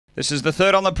This is the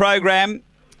third on the program,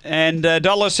 and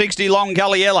 $1.60 Long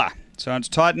Gulliella. So it's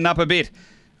tightened up a bit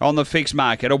on the fixed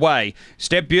market. Away.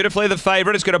 Step beautifully, the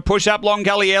favourite. It's going to push up Long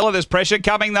Gulliella. There's pressure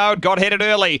coming, though. It got headed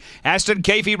early. Aston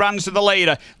Keefe runs to the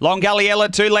lead. Long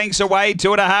Gulliella 2 lengths away.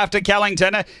 2.5 to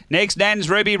Callington. Next, Nans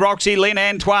Ruby, Roxy, Lynn,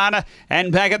 Antoine.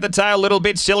 And back at the tail, little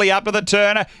bit silly up at the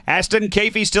turn. Aston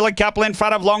Keefe still a couple in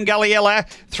front of Long Gulliella.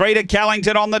 3 to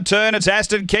Callington on the turn. It's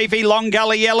Aston Keefe. Long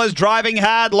Gulliella's driving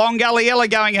hard. Long Gulliella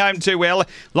going home too well.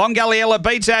 Long Gulliella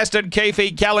beats Aston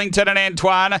Keefe, Callington and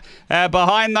Antoine.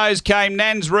 Behind those came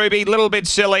Nans Ruby, little bit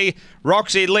silly.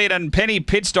 Roxy, Lynn and Penny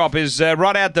Pitstop is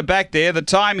right out the back there. The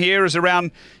time here is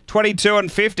around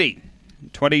 22:50,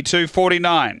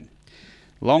 22:49.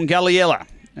 Long Gulliella.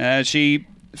 She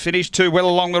finished too well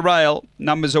along the rail.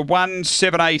 Numbers are 1,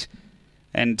 7, 8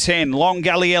 and 10. Long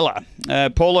Gulliella.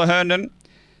 Paula Herndon,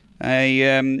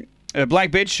 a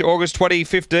black bitch, August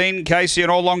 2015. Casey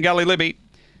and all Long Gully Libby.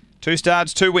 2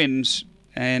 starts, 2 wins.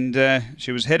 And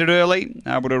she was headed early,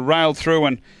 able to rail through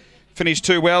and finished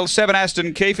too well. 7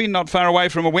 Aston Keefe, not far away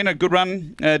from a win. A good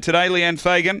run today. Leanne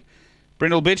Fagan.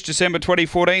 Brindle Bitch, December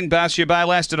 2014. Barcia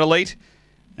Bale, Aston Elite.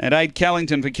 At 8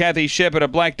 Callington for Kathy Shepherd, a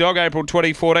black dog. April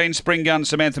 2014. Spring Gun,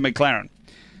 Samantha McLaren.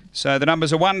 So the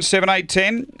numbers are 1, 7, 8,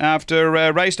 10 after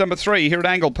race number 3 here at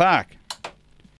Angle Park.